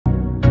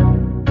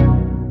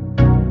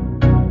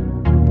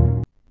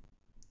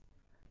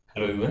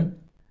Hello everyone,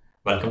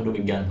 welcome to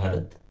Vigyan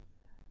Bharat.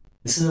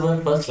 This is our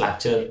first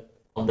lecture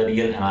of the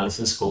real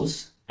analysis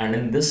course, and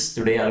in this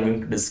today I'm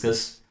going to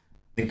discuss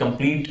the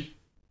complete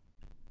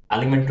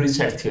elementary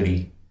set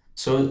theory.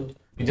 So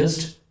you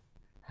just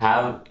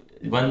have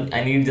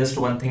I need just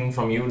one thing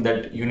from you,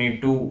 that you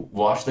need to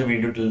watch the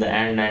video till the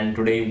end, and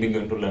today we're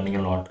going to learning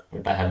a lot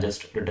what I have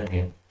just written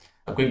here.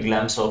 A quick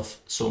glimpse of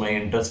so many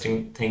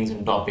interesting things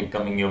and topic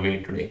coming your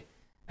way today,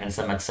 and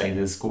some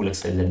exercises, cool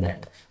exercises at the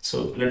end.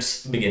 So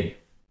let's begin.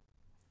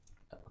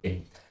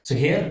 Okay, so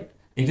here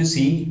if you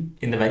see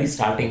in the very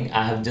starting,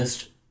 I have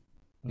just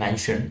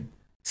mentioned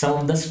some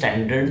of the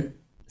standard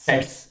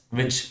sets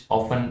which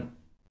often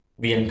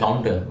we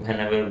encounter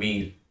whenever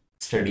we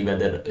study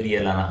whether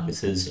real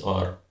analysis,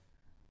 or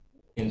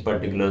in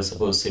particular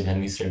suppose say when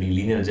we study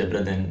linear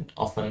algebra, then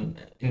often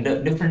in the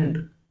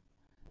different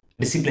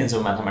disciplines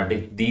of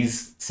mathematics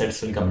these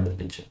sets will come into the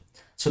picture.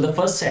 So the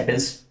first set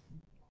is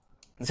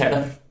the set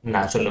of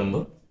natural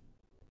number.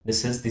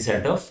 This is the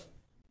set of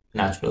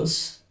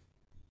naturals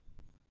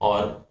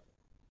or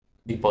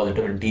the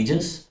positive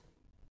integers.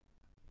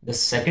 The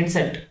second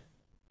set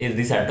is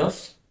the set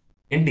of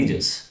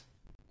integers.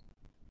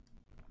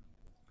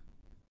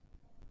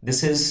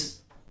 This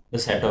is the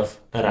set of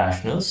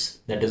rationals,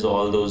 that is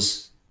all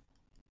those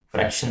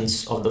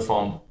fractions of the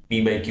form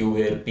p by q,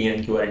 where p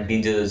and q are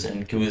integers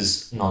and q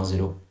is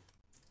non-zero.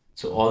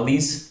 So all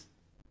these,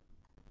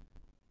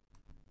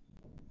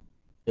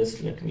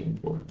 just let me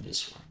import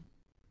this one.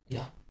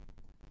 Yeah.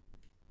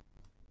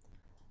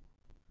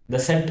 The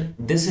set,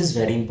 this is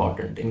very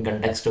important in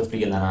context of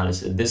real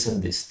analysis. This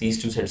and this,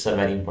 these two sets are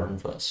very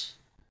important for us.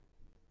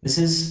 This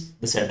is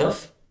the set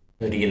of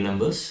real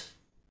numbers.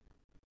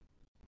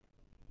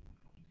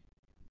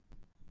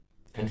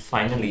 And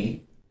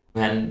finally,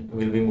 when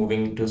we'll be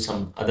moving to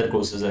some other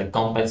courses like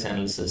complex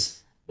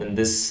analysis, then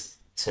this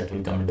set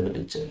will come into the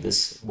picture.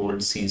 This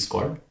bold C is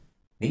called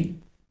the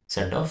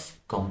set of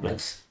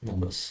complex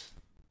numbers.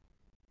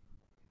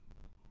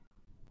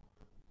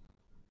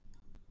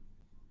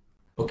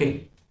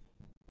 Okay.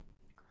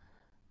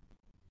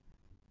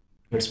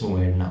 Let's move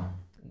ahead now.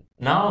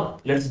 Now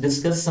let's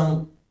discuss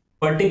some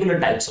particular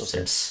types of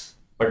sets.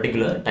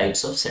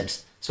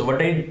 So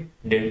what I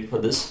did for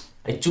this,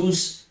 I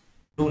choose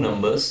two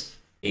numbers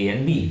A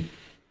and B,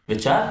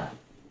 which are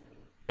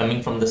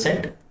coming from the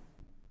set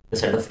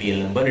of real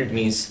number. It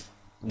means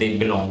they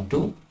belongs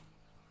to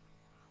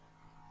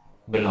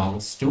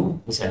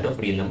the set of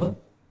real number.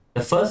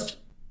 The first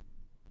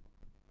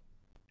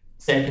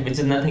set, which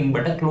is nothing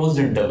but a closed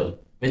interval,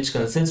 which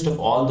consists of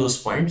all those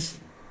points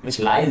which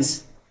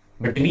lies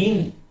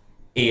between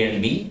A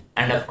and B,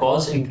 and of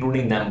course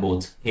including them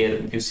both. Here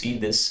if you see,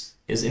 this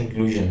is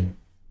inclusion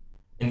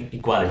in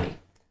equality.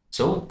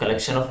 So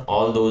collection of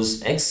all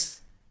those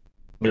x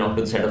belong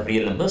to the set of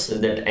real numbers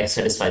is that x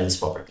satisfies this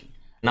property.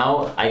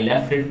 Now I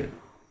left it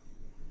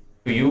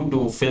to you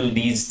to fill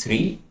these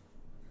three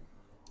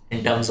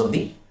in terms of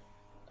the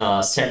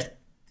set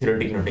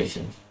theoretic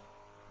notation.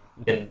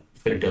 You can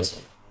fill it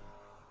yourself.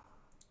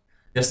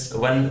 Just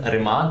one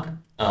remark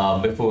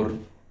before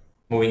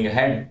moving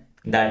ahead,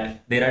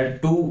 that there are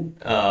two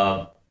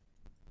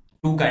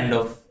kind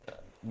of,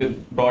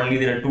 broadly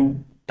there are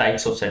two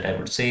types of set, I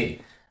would say.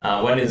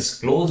 One is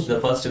closed. The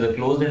first is a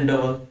closed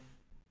interval.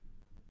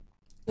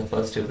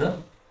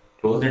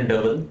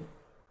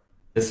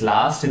 This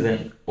last is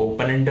an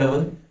open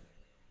interval.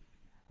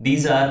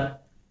 These are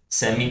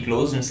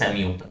semi-closed and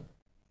semi-open.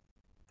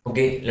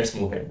 Okay, let's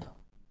move ahead now.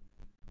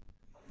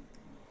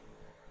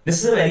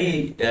 This is a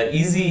very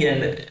easy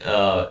and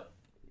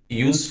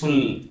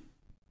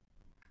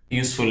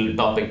useful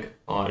topic,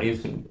 or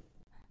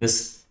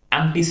this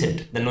empty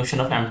set, the notion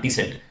of empty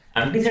set.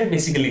 Empty set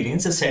basically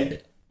means a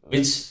set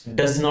which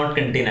does not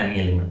contain any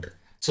element.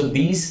 So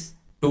these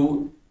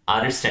two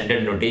are its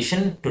standard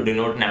notation to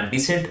denote an empty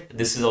set.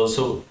 This is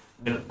also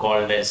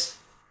called as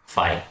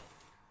phi,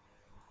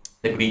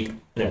 the Greek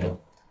letter,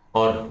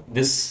 or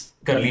this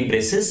curly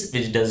braces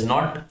which does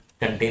not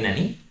contain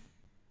any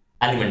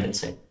element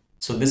inside.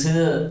 So this is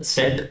a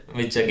set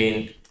which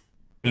again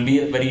will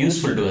be very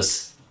useful to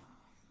us.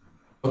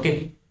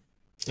 Okay,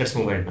 let's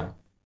move ahead now.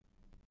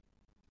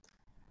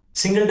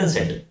 Singleton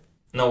set.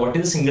 Now what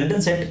is a singleton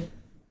set?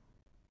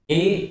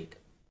 A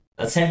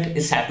set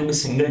is said to be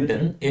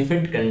singleton if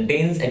it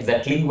contains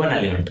exactly one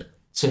element.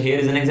 So here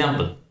is an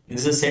example.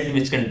 This is a set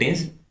which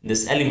contains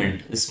this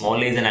element. This small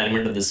a is an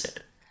element of this set.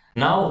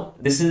 Now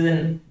this is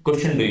a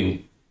question to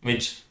you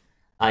which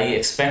I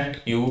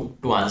expect you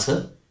to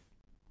answer.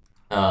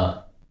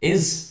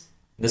 Is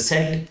the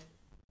set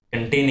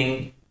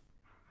containing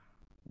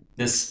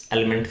this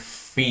element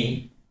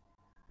phi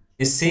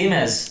is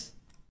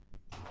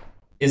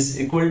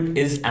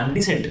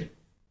empty set?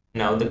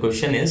 Now the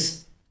question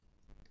is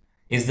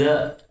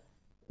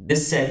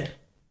this set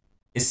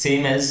is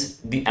same as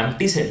the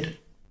empty set?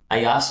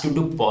 I ask you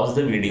to pause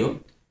the video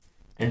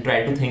and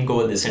try to think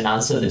over this and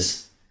answer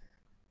this.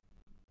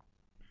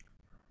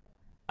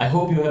 I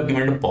hope you have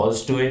given a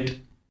pause to it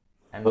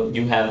and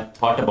you have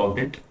thought about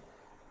it.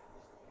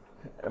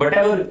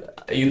 Whatever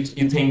you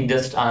think,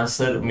 just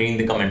answer me in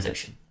the comment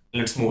section.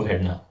 Let's move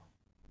ahead now.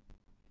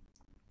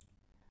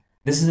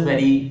 This is a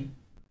very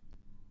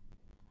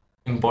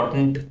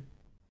important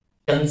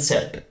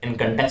concept in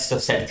context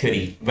of set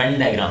theory, Venn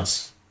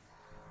diagrams.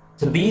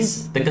 So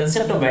the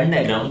concept of Venn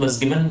diagram was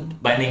given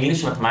by an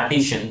English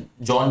mathematician,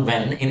 John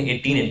Venn, in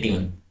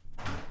 1881.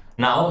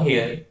 Now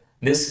here,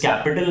 this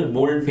capital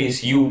bold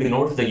face U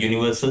denotes the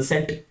universal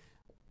set.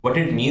 What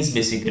it means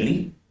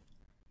basically,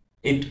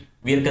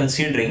 we are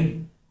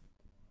considering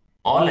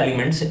all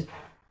elements,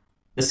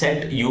 the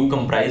set U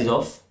comprise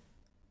of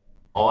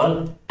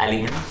all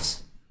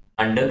elements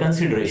under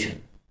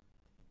consideration.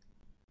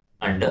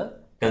 Under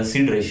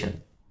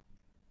consideration.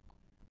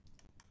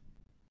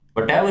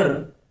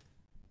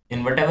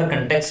 In whatever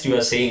context you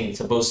are saying,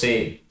 suppose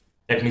say,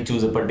 let me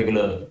choose a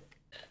particular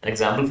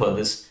example for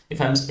this.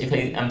 If I'm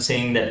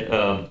saying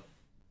that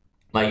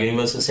my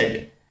universal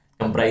set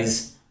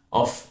comprise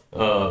of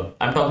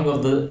I'm talking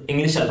of the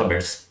English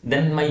alphabets,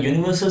 then my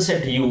universal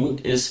set U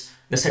is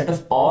the set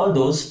of all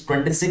those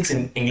 26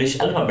 in English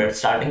alphabets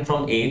starting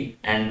from A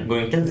and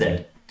going till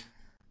Z.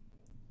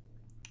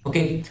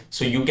 Okay,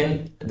 so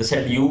the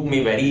set U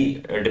may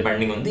vary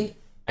depending on the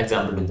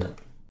example to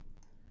example.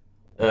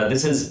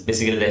 This is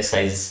basically the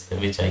exercise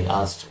which I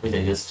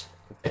just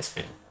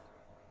explained.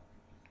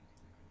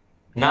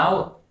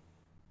 Now,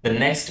 the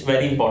next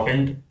very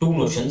important two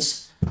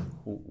notions.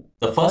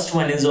 The first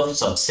one is of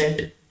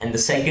subset and the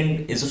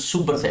second is of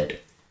superset.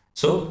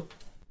 So,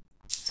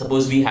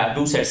 suppose we have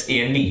two sets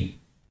A and B.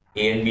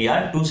 A and B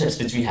are two sets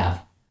which we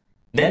have.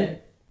 Then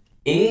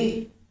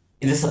A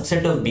is a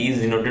subset of B is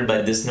denoted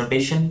by this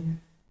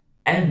notation,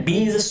 and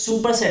B is a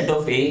superset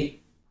of A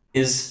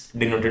is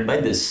denoted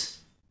by this.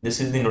 This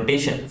is the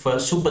notation for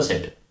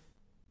superset.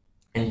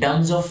 In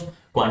terms of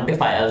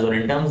quantifiers or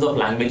in terms of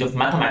language of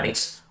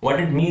mathematics, what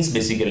it means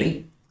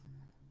basically,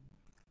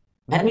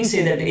 when we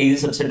say that A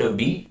is a subset of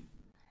B,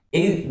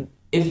 if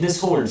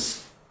this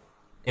holds,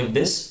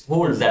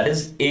 that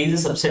is A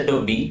is a subset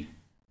of B,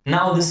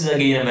 now this is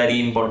again a very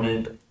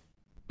important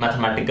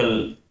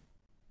mathematical,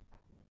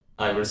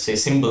 I would say,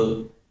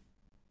 symbol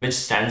which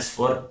stands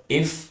for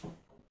if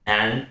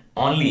and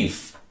only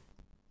if.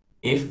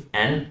 If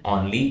and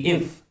only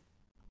if.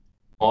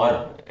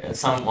 Or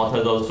some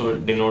authors also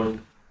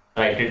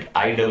write it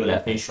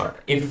IFF in short,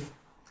 if.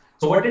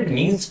 So what it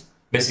means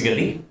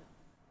basically,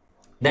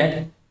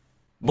 that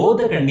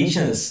both the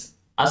conditions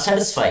are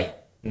satisfied,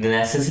 the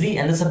necessary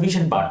and the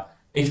sufficient part.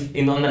 If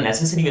on the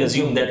necessary we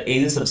assume that A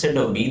is a subset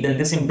of B, then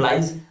this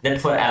implies that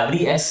for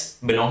every x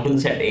belong to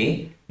the set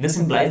A, this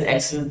implies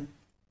x is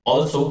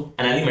also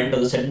an element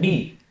of the set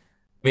B.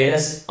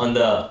 Whereas on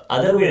the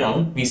other way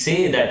around, we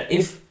say that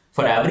if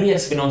for every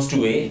x belongs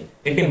to A,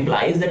 it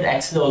implies that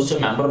x is also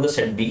a member of the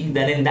set B.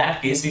 Then in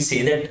that case, we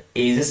say that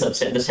A is a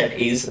subset, the set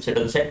A is a subset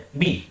of the set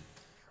B.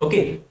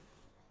 Okay.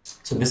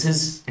 So this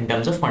is in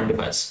terms of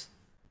quantifiers.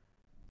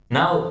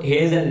 Now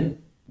here's a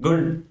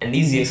good and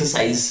easy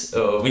exercise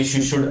which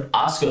you should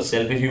ask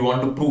yourself if you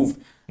want to prove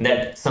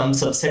that some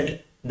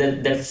subset,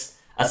 that's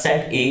a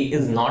set A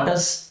is not a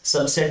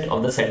subset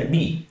of the set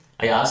B.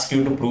 I ask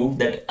you to prove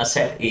that a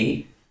set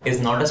A is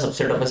not a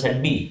subset of a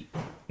set B.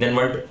 Then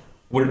what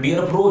would be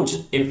your approach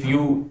if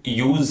you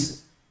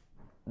use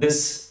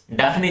this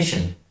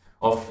definition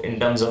in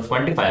terms of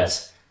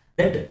quantifiers?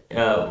 That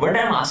what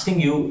I'm asking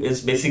you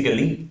is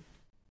basically,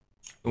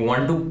 you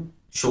want to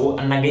show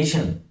a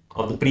negation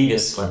of the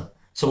previous one.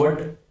 So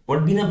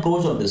what be the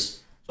approach of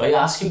this? So I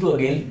ask you to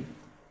again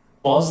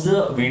pause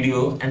the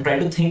video and try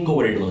to think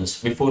over it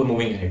once before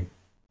moving ahead.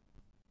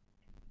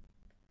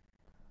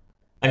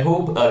 I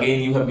hope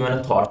again you have given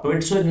a thought to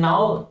it. So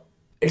now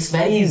it's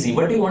very easy.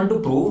 What do you want to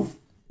prove?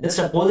 Just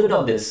opposite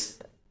of this.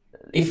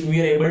 If we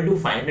are able to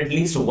find at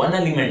least one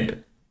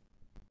element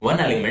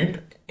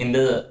in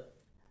the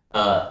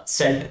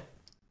set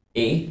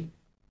A,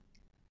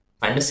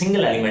 find a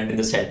single element in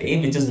the set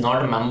A which is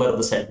not a member of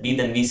the set B,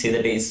 then we say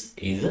that A is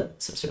a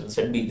subset of the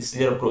set B. This is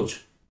your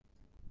approach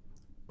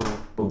to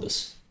prove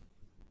this.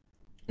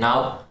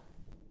 Now,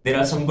 there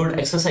are some good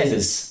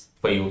exercises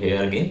for you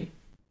here again.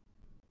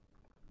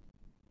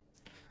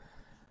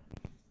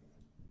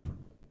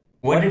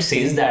 What it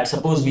says that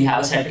suppose we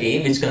have a set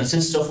A which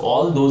consists of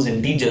all those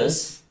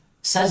integers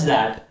such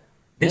that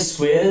this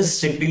square is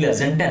strictly less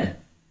than 10.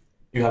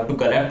 You have to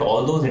collect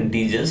all those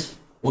integers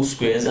whose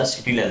squares are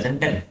strictly less than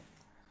 10.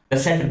 The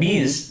set B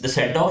is the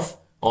set of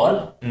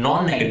all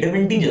non-negative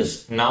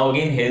integers. Now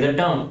again, here's a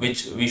term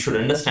which we should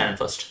understand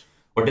first.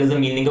 What is the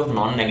meaning of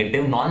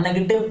non-negative?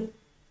 Non-negative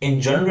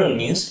in general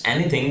means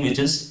anything which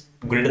is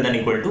greater than or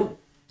equal to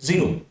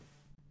 0.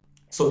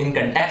 So in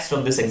context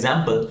of this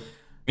example,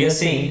 we are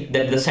saying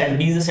that the set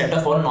B is a set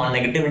of all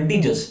non-negative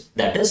integers.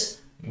 That is,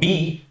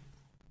 B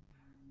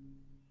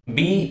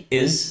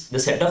is the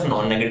set of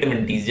non-negative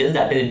integers,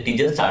 that is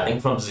integers starting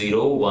from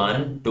 0,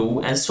 1, 2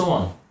 and so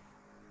on.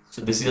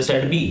 So this is the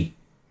set B.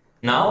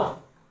 Now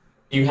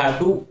you have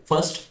to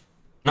first,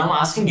 now I'm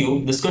asking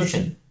you this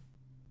question,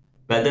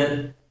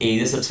 whether A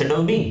is a subset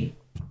of B.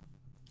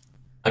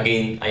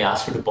 Again, I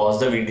ask you to pause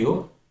the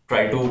video,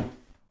 try to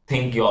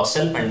think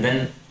yourself and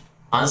then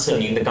answer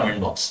me in the comment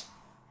box.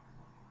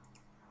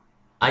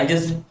 I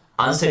just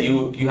answer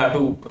you. You have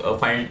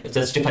to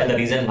justify the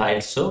reason why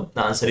it's so.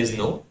 The answer is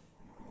no.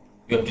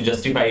 You have to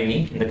justify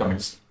me in the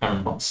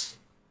comment box.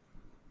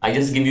 I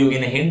just give you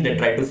again a hint that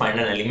try to find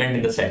an element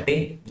in the set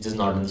A which is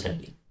not in the set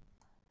B.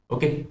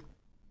 Okay.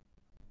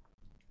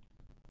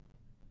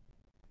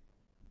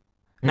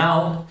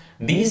 Now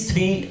these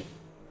three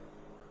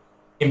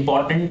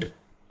important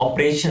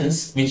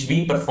operations which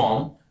we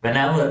perform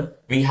whenever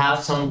we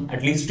have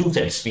at least two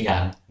sets we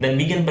have, then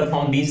we can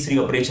perform these three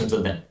operations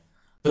of them.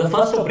 So the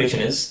first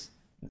operation is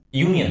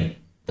union.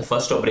 The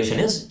first operation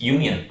is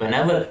union.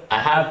 Whenever I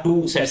have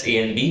two sets A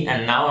and B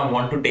and now I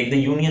want to take the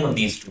union of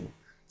these two.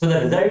 So the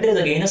result is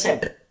again a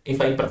set. If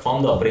I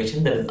perform the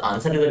operation, the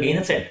answer is again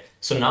a set.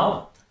 So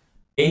now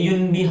A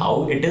union B,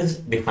 how it is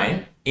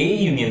defined? A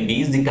union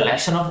B is the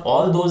collection of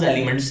all those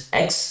elements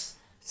X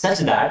such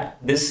that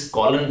this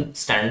colon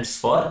stands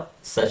for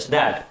such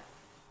that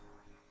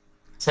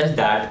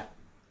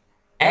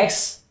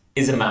X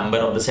is a member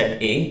of the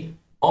set A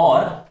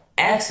or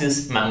X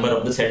is member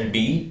of the set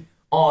B,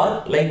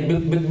 or like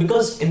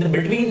because in the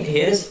between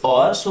here is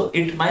or, so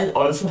it might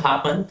also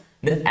happen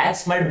that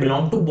X might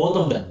belong to both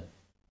of them.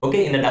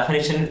 Okay, in the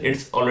definition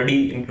it's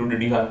already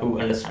included, you have to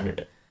understand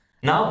it.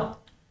 Now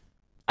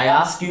I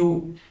ask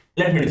you,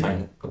 let me define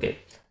it. Okay,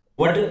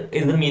 what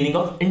is the meaning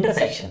of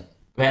intersection?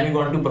 When we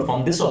want to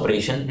perform this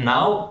operation,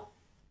 now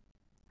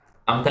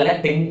I'm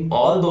collecting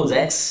all those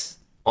X,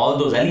 all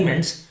those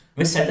elements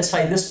which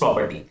satisfy this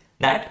property,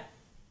 that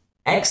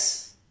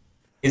X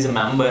is a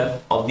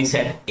member of the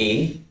set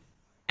A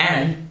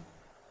and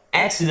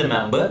X is a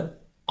member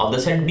of the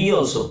set B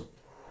also.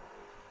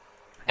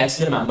 X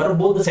is a member of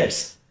both the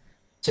sets.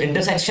 So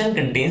intersection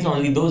contains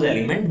only those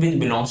elements which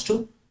belongs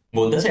to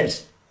both the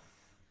sets.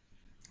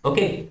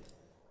 Okay.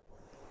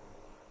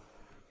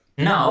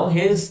 Now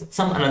here's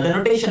another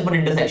notation for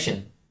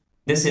intersection.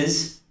 This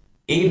is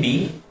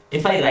AB.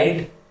 If I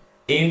write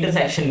A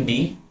intersection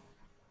B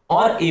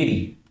or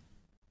AB,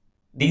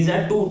 these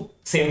are two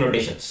same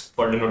notations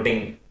for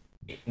denoting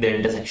the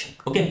intersection.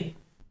 Okay,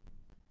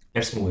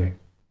 let's move it.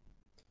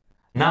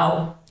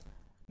 Now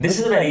this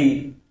is a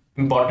very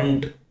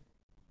important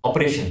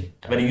operation,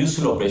 a very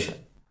useful operation,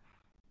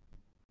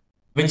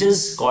 which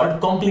is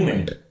called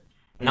complement.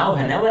 Now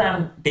whenever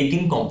I'm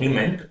taking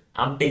complement,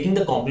 I'm taking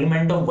the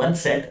complement of one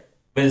set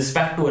with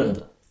respect to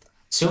another.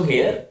 So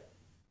here,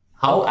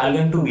 how I'm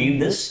going to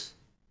read this?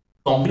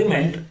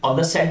 Complement of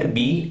the set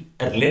B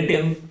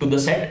relative to the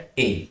set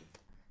A.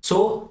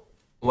 So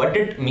what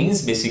it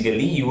means,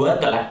 basically, you are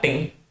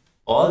collecting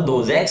all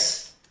those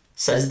X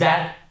such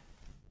that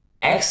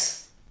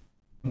X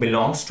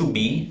belongs to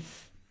B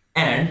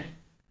and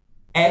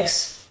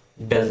X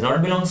does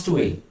not belongs to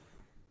A.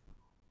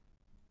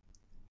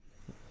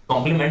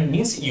 Complement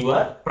means you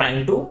are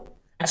trying to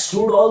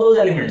exclude all those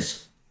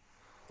elements.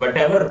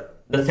 Whatever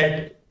the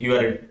set you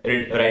are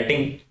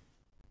writing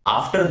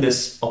after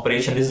this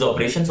operation, this is the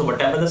operation. So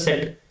whatever the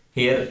set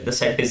here, the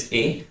set is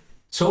A.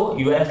 So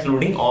you are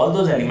excluding all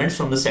those elements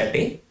from the set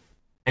A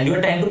and you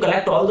are trying to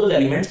collect all those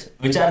elements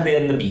which are there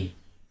in the B.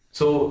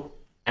 So,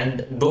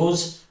 and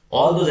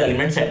all those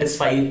elements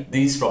satisfy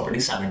these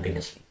properties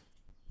simultaneously.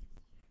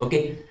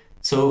 Okay.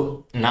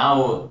 So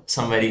now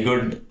some very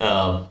good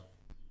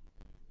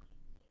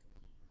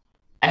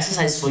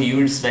exercise for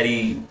you. It's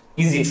very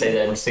easy exercise,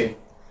 I would say.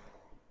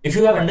 If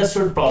you have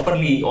understood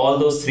properly all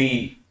those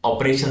three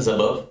operations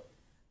above,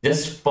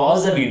 just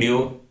pause the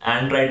video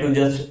and try to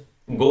just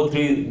go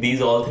through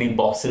these all three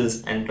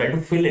boxes and try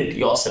to fill it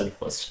yourself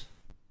first.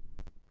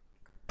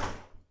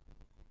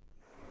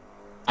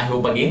 I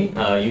hope again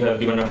you have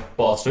given a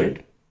pause to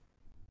it.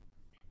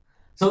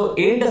 So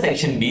A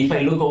intersection B, if I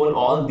look over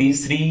all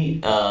these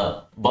three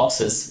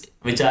boxes,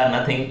 which are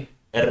nothing,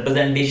 a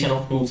representation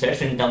of two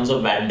sets in terms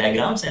of Venn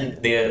diagrams, and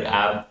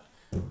there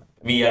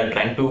we are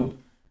trying to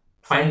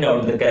find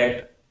out the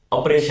correct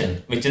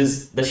operation, which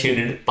is the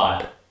shaded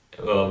part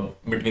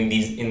between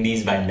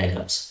these Venn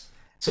diagrams.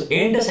 So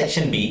A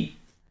intersection B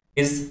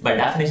is by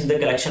definition the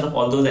collection of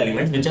all those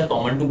elements which are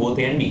common to both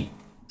A and B.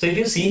 So if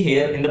you see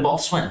here in the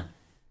box 1,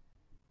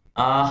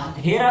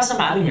 here are some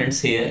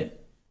elements here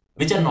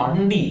which are not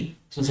in B.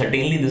 So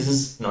certainly this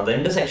is not the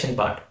intersection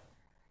part.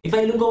 If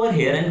I look over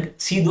here and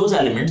see those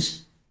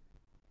elements,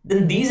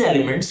 then these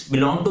elements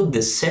belong to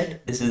this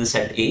set. This is the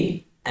set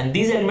A, and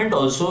these elements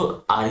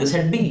also are the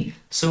set B.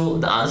 So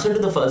the answer to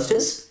the first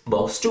is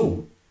box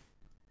 2.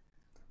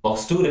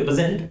 Box 2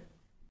 represent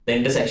the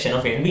intersection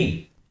of A and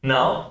B.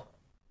 Now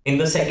in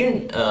the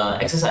second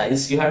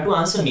exercise, you have to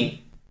answer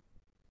me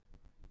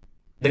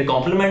the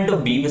complement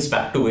of B with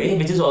respect to A,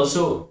 which is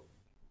also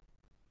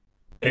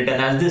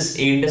written as this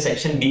A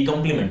intersection B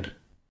complement.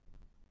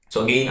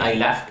 So again, I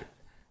left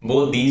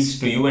both these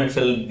to you and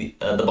fill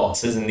the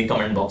boxes in the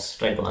comment box.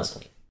 Try to answer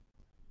me.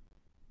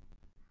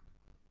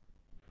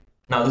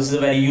 Now this is a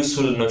very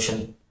useful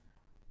notion.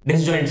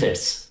 Disjoint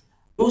sets.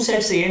 Two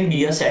sets A and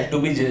B are said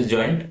to be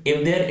disjoint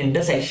if their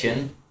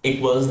intersection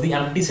equals the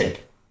empty set.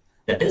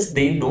 That is,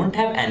 they don't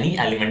have any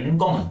element in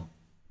common.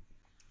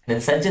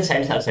 then such a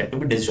sets are said to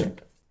be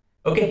disjoint.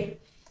 Okay.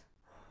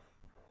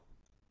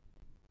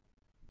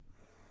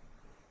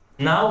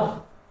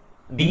 Now,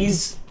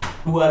 these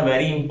two are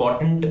very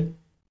important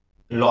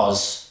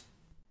laws,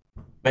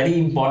 very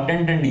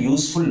important and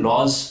useful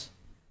laws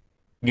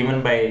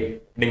given by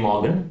De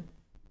Morgan,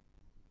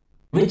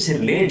 which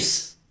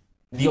relates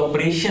the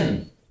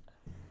operation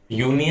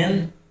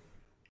union,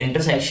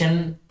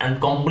 intersection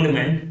and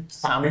complement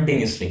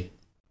simultaneously.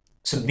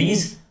 So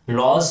these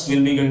laws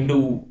will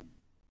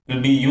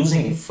be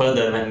using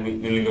further when we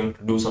will be going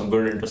to do some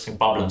good interesting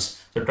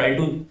problems. So try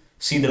to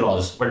see the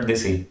laws, what they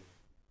say.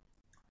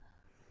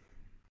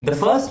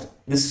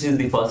 This is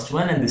the first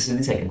one and this is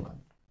the second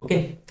one.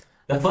 Okay.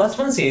 The first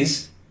one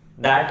says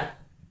that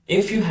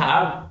if you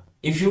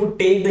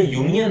take the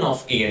union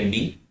of A and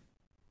B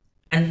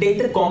and take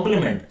the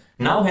complement.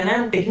 Now when I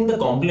am taking the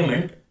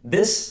complement,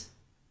 this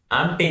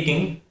I am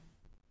taking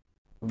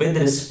with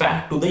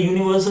respect to the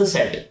universal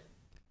set.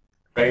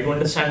 Try to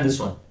understand this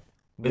one.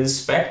 With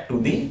respect to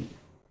the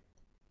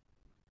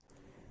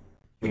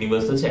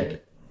universal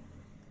set.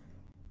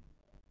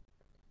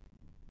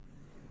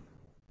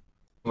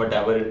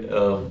 Whatever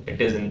it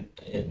is in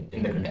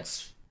the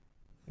context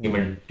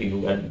given to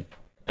you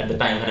at the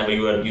time whenever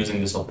you are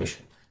using this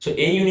operation. So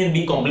A union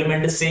B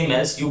complement is same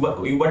as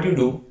what you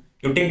do.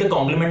 You take the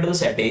complement of the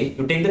set A,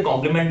 you take the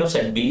complement of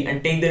set B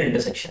and take their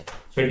intersection.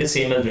 So it is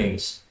same as doing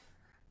this.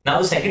 Now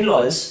the second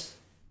law is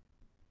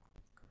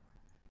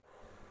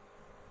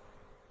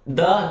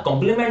the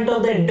complement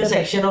of the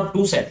intersection of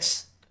two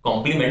sets.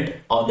 Complement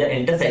of the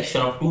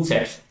intersection of two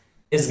sets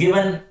is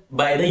given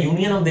by the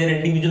union of their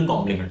individual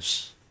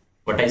complements.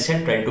 What I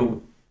said, try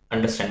to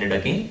understand it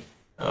again.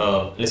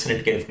 Listen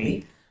it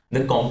carefully.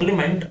 The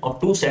complement of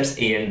two sets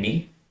A and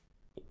B,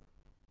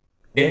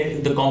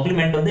 the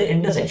complement of the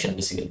intersection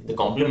basically. The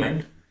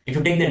complement, if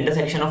you take the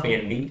intersection of A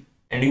and B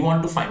and you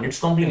want to find its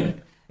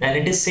complement, then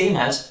it is same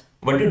as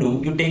what you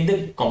do. You take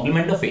the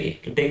complement of A,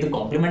 you take the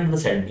complement of the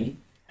set B,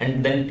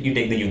 and then you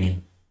take the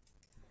union.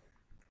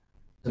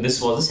 So this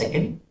was the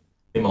second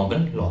De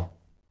Morgan law.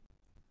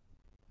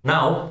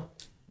 Now,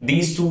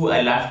 these two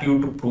I left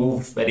you to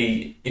prove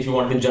if you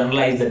want to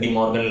generalize the De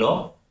Morgan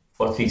law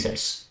for three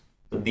sets.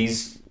 So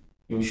these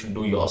you should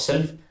do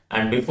yourself.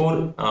 And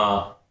before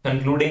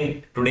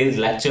concluding today's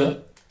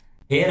lecture,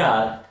 here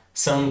are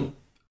some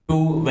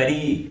two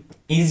very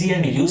easy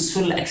and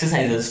useful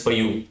exercises for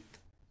you.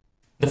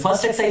 The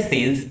first exercise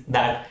says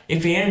that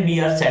if A and B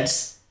are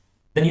sets,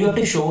 then you have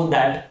to show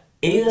that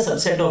A is a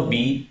subset of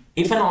B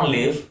if and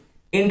only if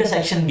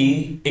intersection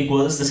B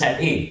equals the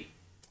set A.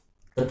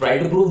 So try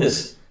to prove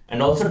this.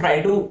 And also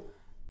try to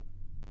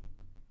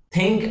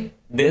think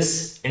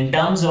this in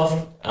terms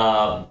of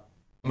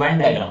Venn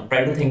diagram.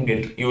 Try to think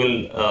it. You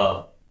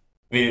will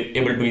be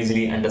able to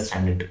easily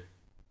understand it.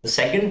 The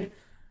second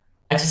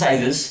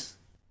exercise is,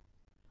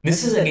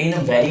 this is again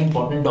a very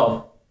important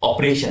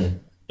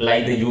operation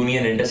like the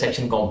union,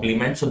 intersection,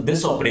 complement. So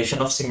this operation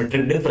of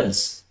symmetric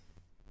difference.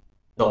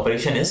 The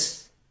operation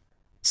is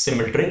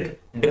symmetric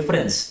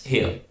difference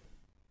here.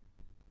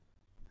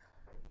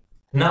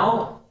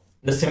 Now,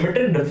 the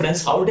symmetric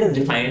difference, how it is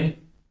defined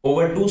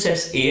over two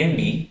sets A and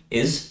B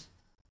is,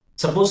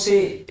 suppose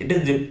say it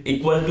is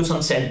equal to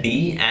some set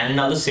D, and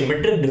now the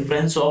symmetric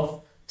difference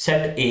of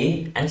set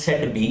A and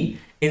set B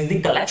is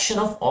the collection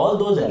of all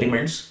those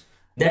elements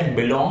that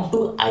belong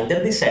to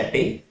either the set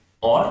A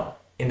or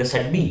in the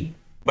set B,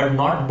 but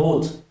not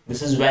both.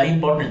 This is very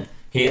important.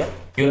 Here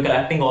you are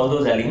collecting all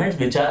those elements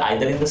which are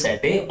either in the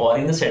set A or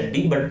in the set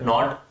B, but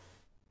not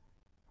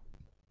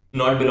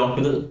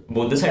belong to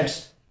both the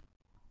sets.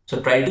 So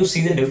try to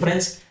see the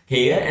difference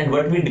here and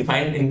what we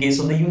defined in case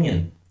of the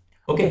union.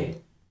 Okay.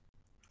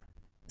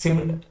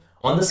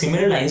 On the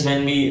similar lines,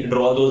 when we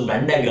draw those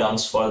Venn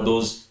diagrams for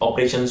those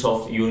operations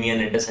of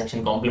union,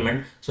 intersection,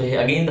 complement. So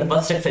here again, the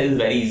first exercise is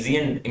very easy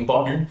and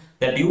important,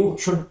 that you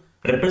should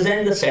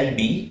represent the set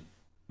D,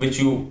 which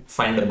you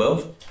find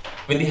above,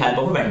 with the help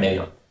of a Venn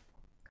diagram.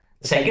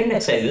 The second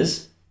exercise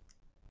is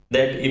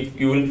that if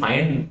you will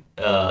find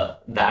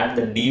that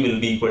the D will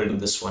be equal to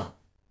this one.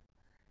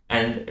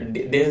 And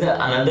there is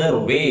another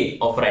way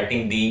of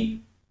writing the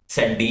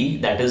set D,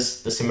 that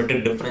is the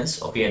symmetric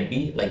difference of A and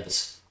B, like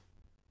this.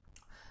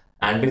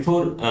 And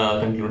before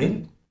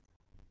concluding,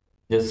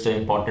 just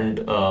important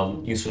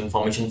useful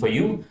information for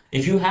you.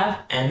 If you have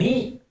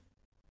any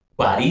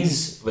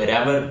queries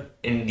wherever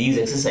in these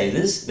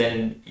exercises,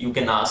 then you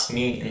can ask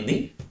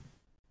me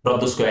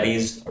drop those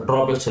queries, or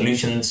drop your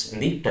solutions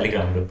in the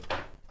Telegram group.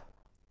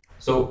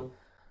 So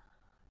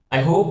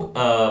I hope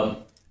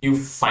you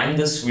find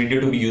this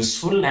video to be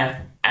useful,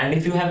 and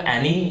if you have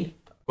any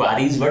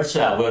queries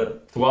whatsoever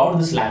throughout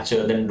this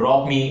lecture, then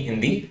drop me in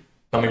the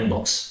comment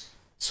box.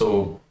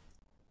 So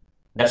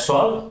that's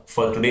all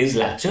for today's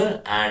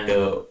lecture, and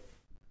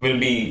we'll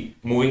be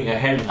moving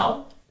ahead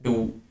now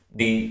to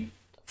the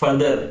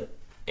further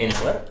in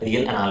our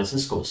real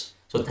analysis course.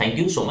 So thank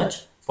you so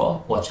much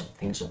for watching.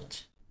 Thank you so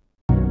much.